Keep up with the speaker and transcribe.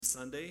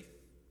Sunday.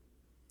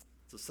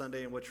 It's a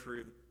Sunday in which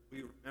we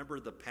remember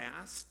the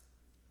past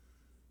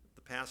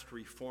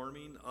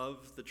reforming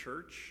of the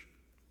church.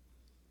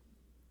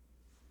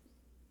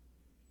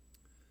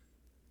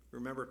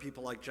 Remember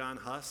people like John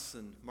Huss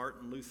and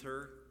Martin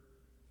Luther,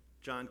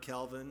 John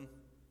Calvin,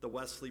 the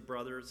Wesley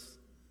brothers,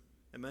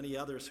 and many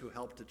others who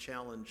helped to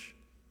challenge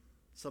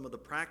some of the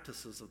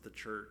practices of the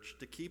church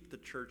to keep the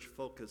church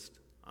focused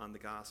on the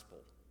gospel.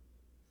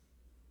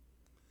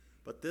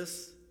 But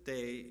this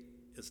day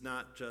is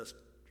not just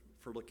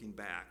for looking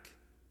back.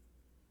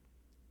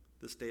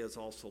 This day is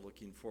also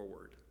looking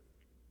forward.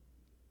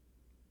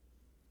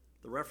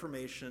 The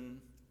reformation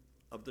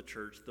of the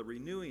church, the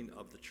renewing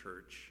of the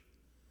church,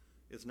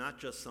 is not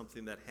just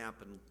something that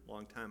happened a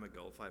long time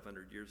ago,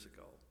 500 years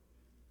ago.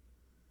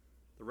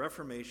 The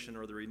reformation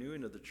or the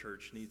renewing of the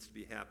church needs to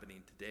be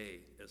happening today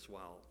as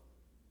well.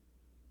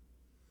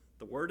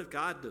 The Word of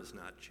God does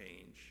not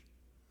change.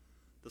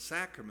 The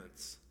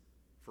sacraments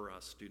for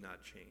us do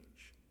not change.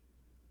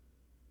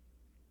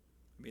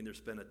 I mean,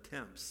 there's been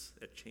attempts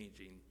at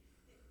changing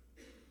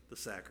the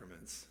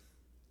sacraments,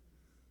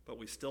 but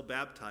we still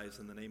baptize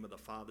in the name of the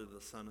Father, the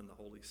Son, and the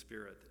Holy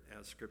Spirit,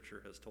 as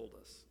Scripture has told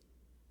us.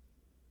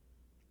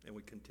 And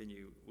we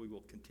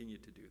will continue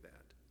to do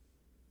that.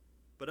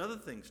 But other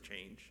things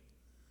change.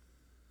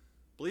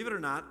 Believe it or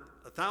not,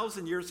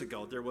 1,000 years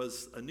ago, there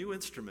was a new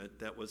instrument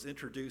that was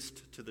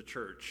introduced to the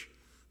church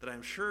that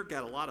I'm sure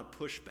got a lot of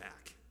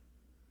pushback.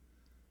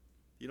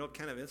 You know what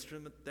kind of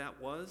instrument that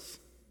was?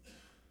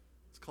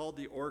 It's called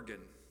the organ.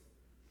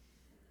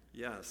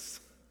 Yes.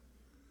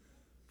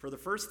 For the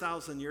first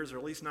 1,000 years, or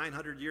at least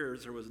 900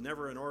 years, there was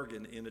never an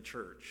organ in a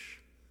church.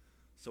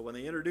 So when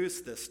they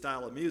introduced this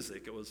style of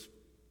music, it was,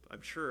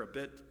 I'm sure, a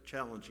bit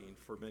challenging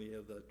for many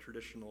of the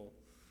traditional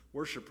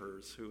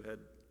worshipers who had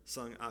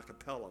sung a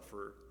cappella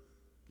for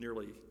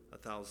nearly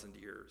 1,000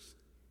 years.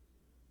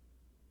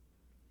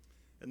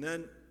 And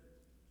then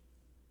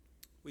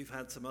we've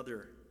had some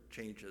other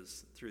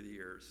changes through the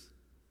years.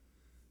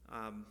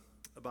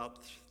 About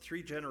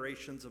 3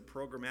 generations of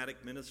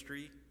programmatic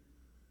ministry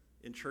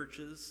in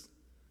churches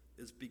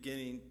is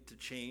beginning to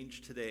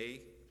change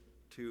today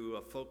to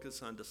a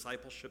focus on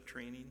discipleship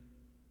training,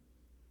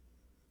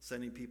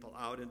 sending people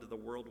out into the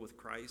world with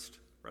Christ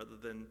rather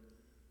than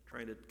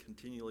trying to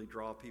continually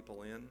draw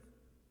people in.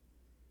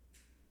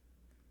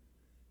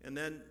 And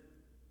then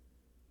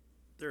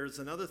there's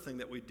another thing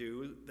that we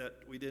do that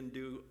we didn't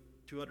do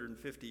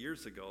 250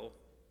 years ago.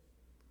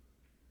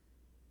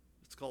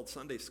 It's called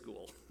Sunday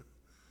school.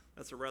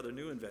 That's a rather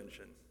new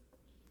invention.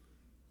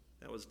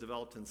 That was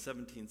developed in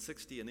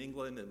 1760 in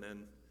England and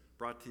then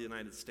brought to the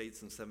United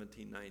States in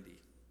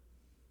 1790.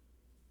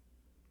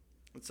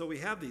 And so we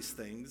have these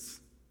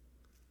things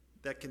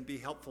that can be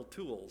helpful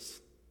tools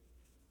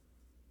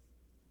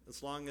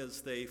as long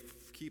as they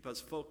keep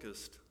us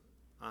focused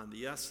on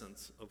the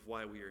essence of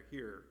why we are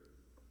here,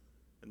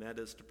 and that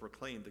is to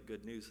proclaim the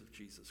good news of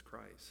Jesus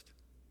Christ.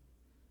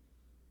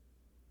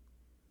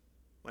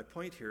 My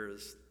point here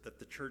is that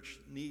the church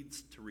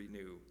needs to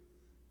renew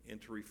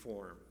and to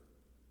reform,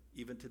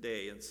 even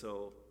today, and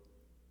so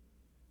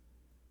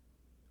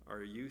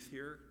our youth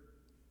here,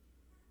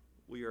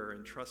 we are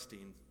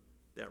entrusting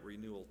that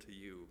renewal to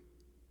you.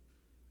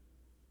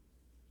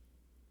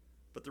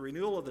 But the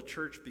renewal of the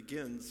church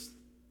begins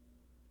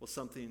with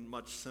something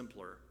much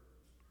simpler.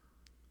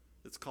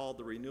 It's called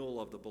the renewal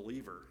of the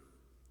believer.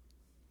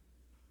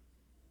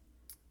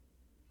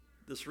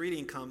 This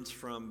reading comes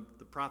from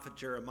the prophet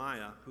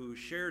Jeremiah, who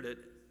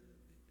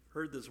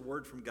heard this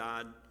word from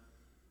God,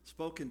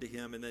 spoken to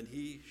him, and then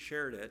he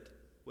shared it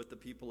with the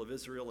people of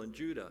Israel and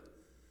Judah.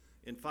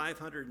 In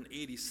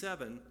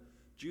 587,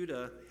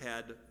 Judah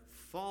had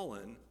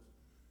fallen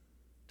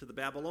to the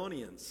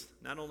Babylonians.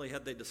 Not only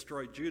had they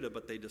destroyed Judah,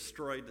 but they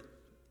destroyed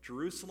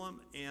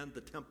Jerusalem and the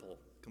temple,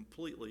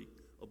 completely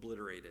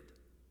obliterated.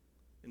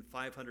 In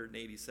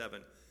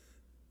 587,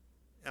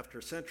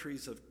 after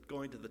centuries of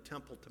going to the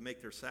temple to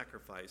make their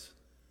sacrifice,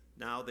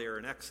 now they are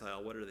in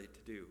exile. What are they to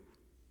do?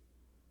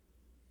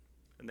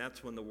 And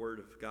that's when the word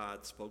of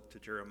God spoke to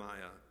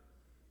Jeremiah,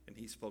 and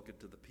he spoke it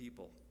to the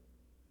people.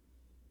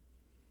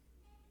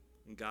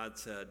 And God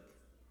said,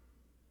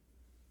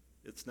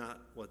 it's not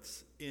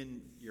what's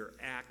in your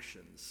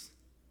actions,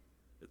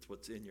 it's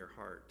what's in your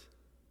heart.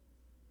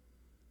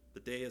 The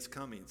day is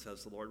coming,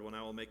 says the Lord, when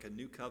I will make a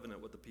new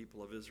covenant with the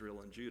people of Israel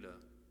and Judah.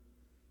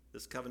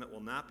 This covenant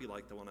will not be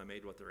like the one I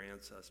made with their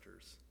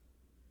ancestors.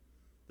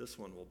 This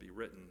one will be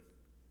written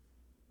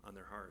on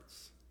their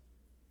hearts.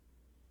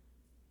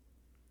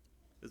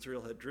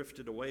 Israel had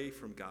drifted away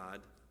from God,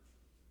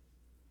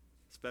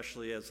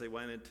 especially as they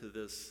went into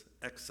this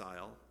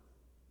exile.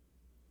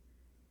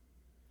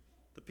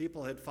 The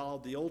people had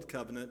followed the old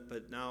covenant,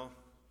 but now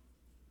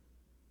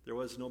there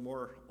was no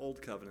more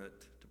old covenant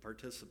to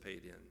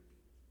participate in.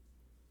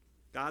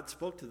 God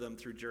spoke to them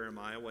through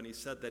Jeremiah when he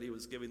said that he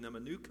was giving them a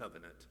new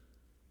covenant.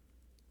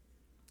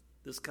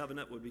 This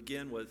covenant would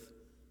begin with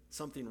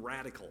something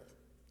radical.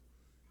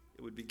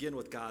 It would begin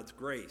with God's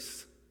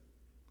grace,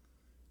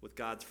 with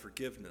God's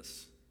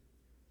forgiveness.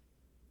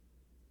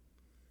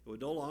 It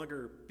would no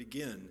longer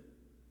begin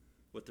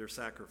with their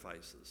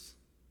sacrifices.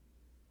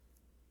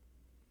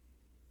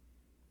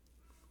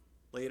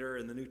 Later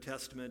in the New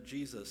Testament,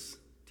 Jesus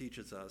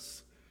teaches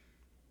us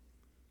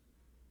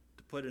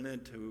to put an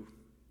end to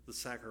the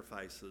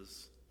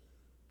sacrifices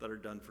that are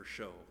done for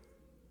show.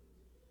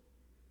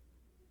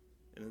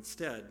 And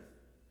instead,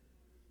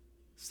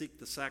 seek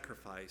the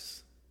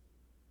sacrifice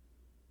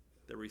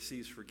that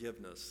receives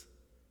forgiveness.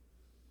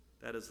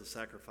 That is the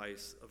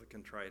sacrifice of a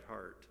contrite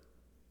heart.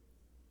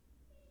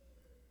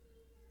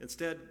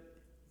 Instead,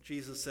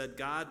 Jesus said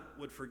God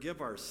would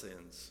forgive our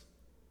sins.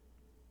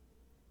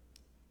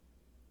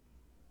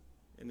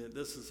 And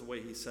this is the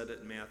way he said it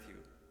in Matthew.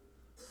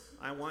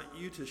 I want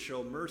you to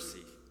show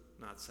mercy,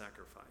 not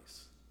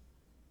sacrifice.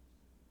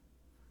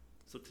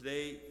 So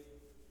today,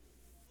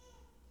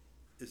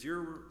 is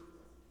your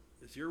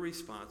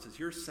response, is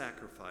your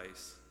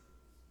sacrifice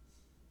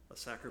a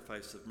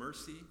sacrifice of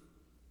mercy,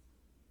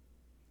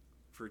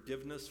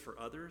 forgiveness for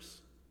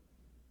others?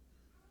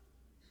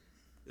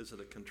 Is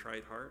it a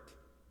contrite heart?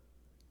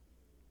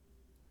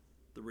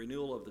 The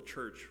renewal of the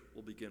church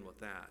will begin with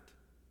that,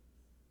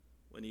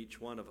 when each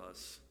one of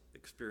us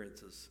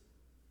experiences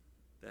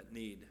that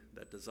need,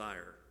 that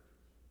desire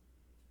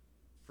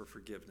for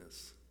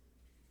forgiveness.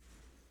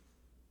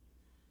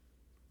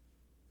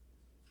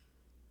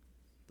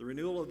 The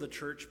renewal of the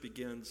church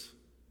begins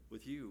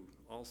with you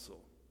also,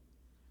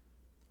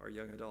 our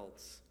young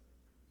adults.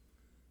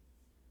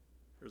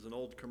 There's an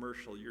old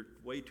commercial, you're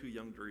way too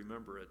young to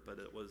remember it, but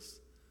it was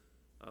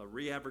a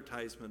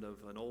re-advertisement of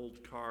an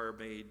old car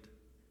made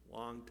a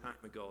long time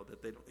ago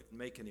that they don't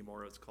make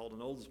anymore. It's called an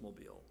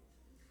Oldsmobile.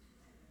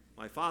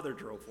 My father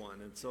drove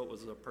one, and so it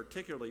was a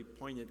particularly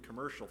poignant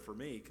commercial for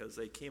me because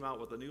they came out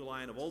with a new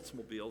line of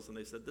Oldsmobiles, and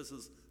they said, this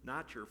is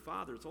not your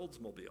father's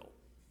Oldsmobile.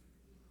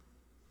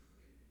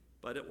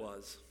 But it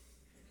was.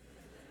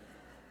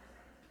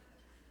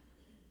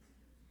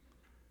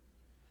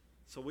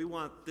 So we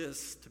want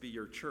this to be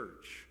your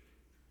church.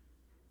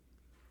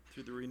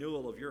 Through the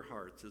renewal of your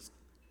hearts, as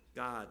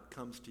God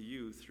comes to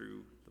you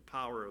through the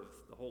power of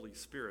the Holy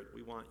Spirit,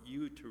 we want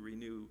you to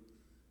renew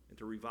and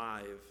to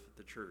revive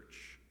the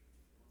church.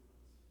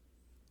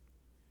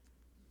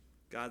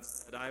 God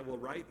said, I will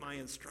write my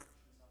instructions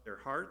on their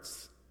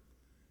hearts,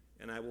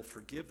 and I will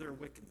forgive their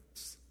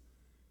wickedness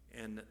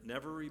and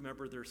never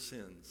remember their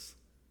sins.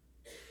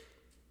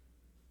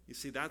 You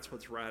see, that's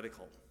what's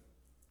radical,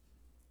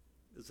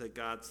 is that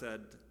God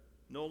said,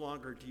 no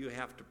longer do you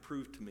have to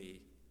prove to me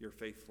your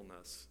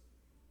faithfulness.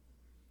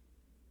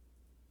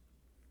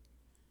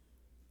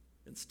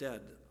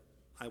 Instead,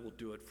 I will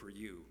do it for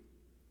you.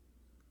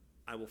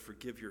 I will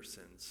forgive your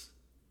sins,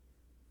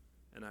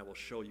 and I will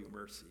show you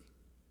mercy,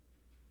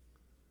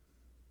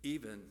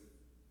 even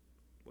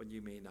when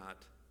you may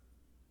not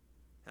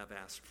have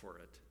asked for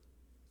it.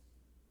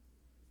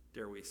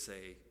 Dare we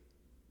say,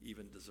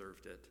 even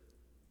deserved it.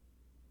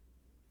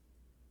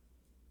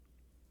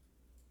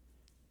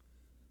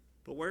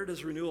 But where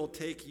does renewal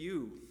take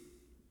you?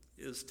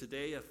 Is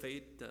today a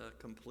fait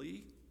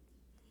accompli,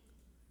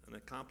 an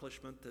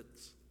accomplishment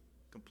that's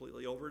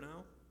completely over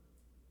now?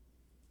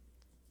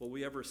 Will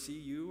we ever see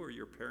you or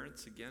your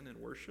parents again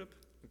in worship?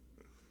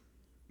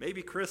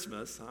 Maybe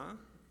Christmas, huh?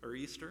 Or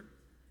Easter?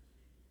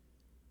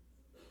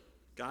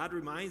 God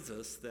reminds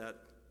us that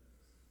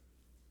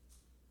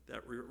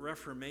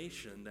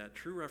reformation, that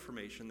true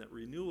reformation, that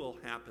renewal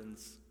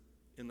happens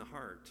in the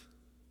heart.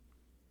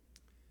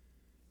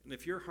 And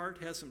if your heart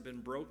hasn't been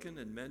broken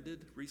and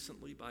mended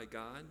recently by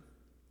God,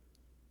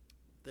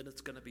 then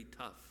it's going to be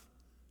tough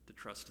to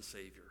trust a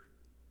Savior.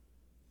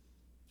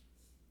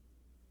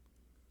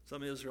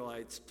 Some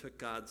Israelites took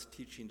God's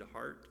teaching to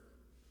heart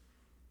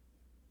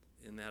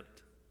in that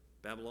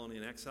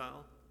Babylonian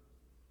exile,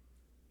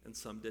 and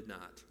some did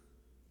not.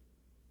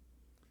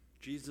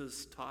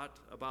 Jesus taught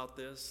about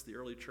this, the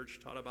early church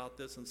taught about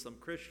this, and some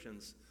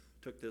Christians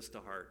took this to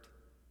heart,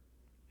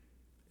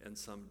 and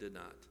some did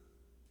not.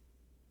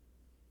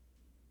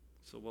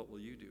 So what will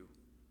you do?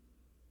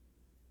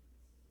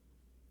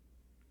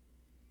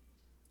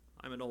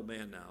 I'm an old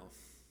man now.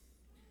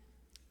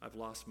 I've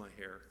lost my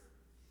hair,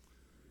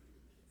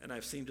 and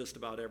I've seen just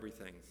about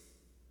everything.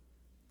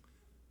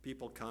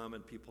 People come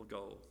and people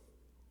go.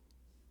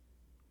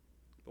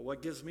 But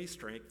what gives me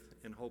strength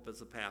and hope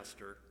as a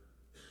pastor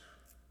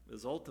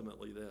is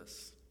ultimately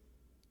this.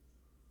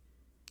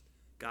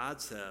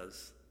 God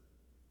says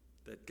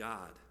that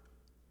God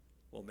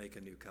will make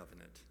a new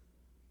covenant.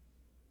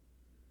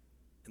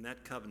 And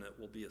that covenant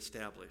will be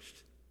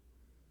established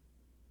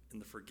in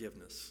the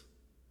forgiveness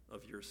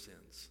of your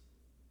sins,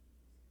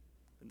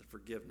 in the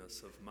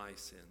forgiveness of my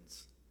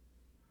sins.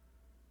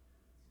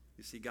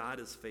 You see, God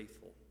is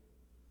faithful,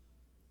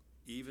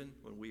 even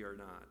when we are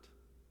not.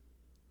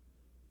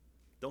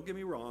 Don't get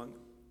me wrong.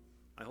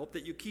 I hope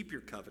that you keep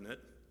your covenant.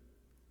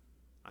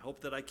 I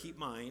hope that I keep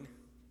mine.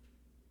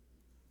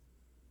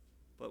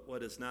 But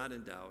what is not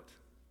in doubt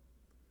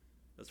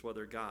is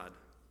whether God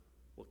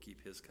will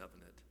keep his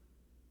covenant.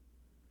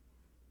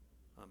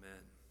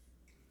 Amen.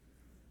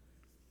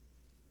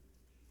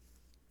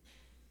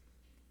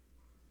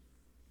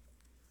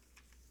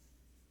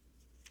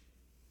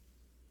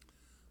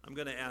 I'm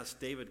going to ask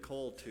David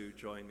Cole to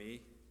join me.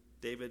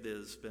 David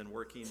has been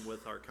working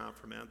with our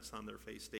confirmants on their faith